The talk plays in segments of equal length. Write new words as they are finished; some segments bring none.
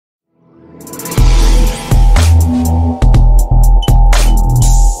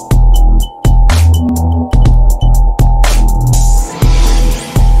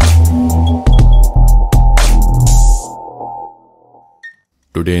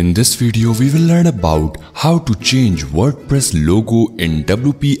Today in this video we will learn about how to change WordPress logo in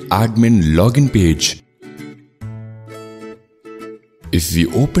WP admin login page. If we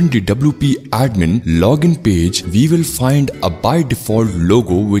open the WP admin login page, we will find a by default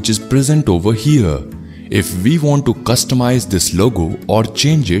logo which is present over here. If we want to customize this logo or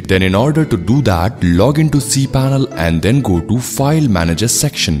change it, then in order to do that, log into cPanel and then go to File Manager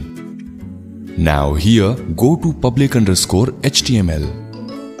section. Now here, go to public_HTML.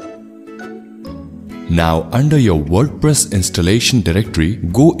 Now under your WordPress installation directory,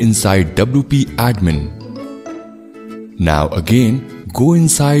 go inside WP admin. Now again, go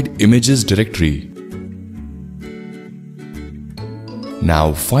inside images directory.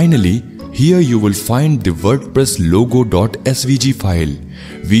 Now finally, here you will find the WordPress logo.svg file.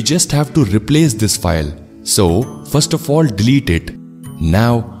 We just have to replace this file. So first of all, delete it.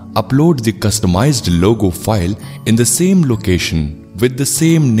 Now upload the customized logo file in the same location with the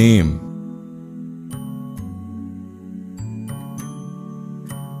same name.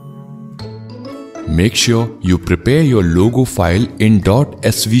 Make sure you prepare your logo file in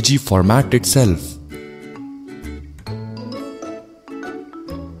 .svg format itself.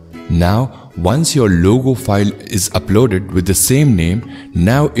 Now, once your logo file is uploaded with the same name,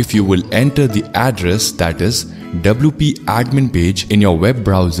 now if you will enter the address, that is WP admin page in your web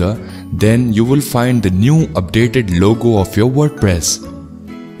browser, then you will find the new updated logo of your WordPress.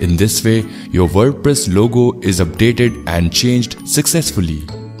 In this way, your WordPress logo is updated and changed successfully.